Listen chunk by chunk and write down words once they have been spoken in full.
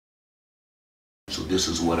So this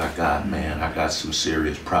is what I got, man. I got some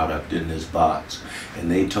serious product in this box.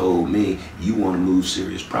 And they told me, you want to move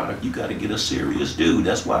serious product, you got to get a serious dude.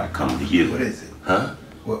 That's why I come to you. What is it? Huh?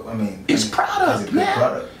 What, I mean, it's product, is it man. Good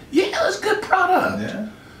product? Yeah, it's good product. Yeah.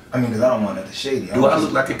 I mean, because I don't want nothing shady. Do I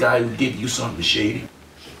look like a guy who give you something shady?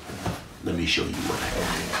 Let me show you what I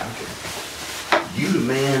have. Okay. You the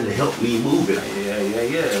man to help me move it. Yeah.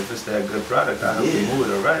 If it's that good product, I help you move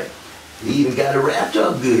it all right. He even got it wrapped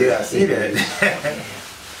up good. Yeah, I see that.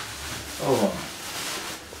 Hold on.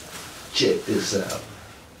 Check this out.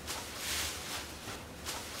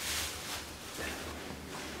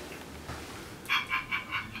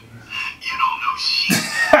 You don't know shit.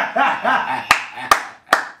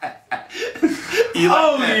 You like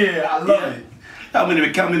Oh that? yeah, I love it. How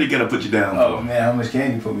many can I put you down for? Oh man, how much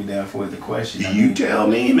can you put me down for is the question. You tell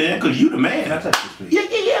me, man, because you the man. Can I touch this, please?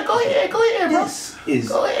 Yeah. Go ahead, bro. This is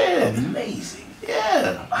Go ahead. amazing.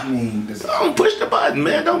 Yeah. I mean, this Don't push the button,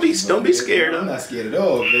 man. Don't be scared I'm of it. not scared at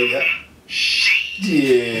all, baby.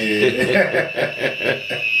 Yeah.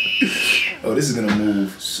 Oh, this is gonna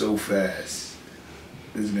move so fast.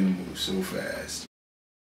 This is gonna move so fast.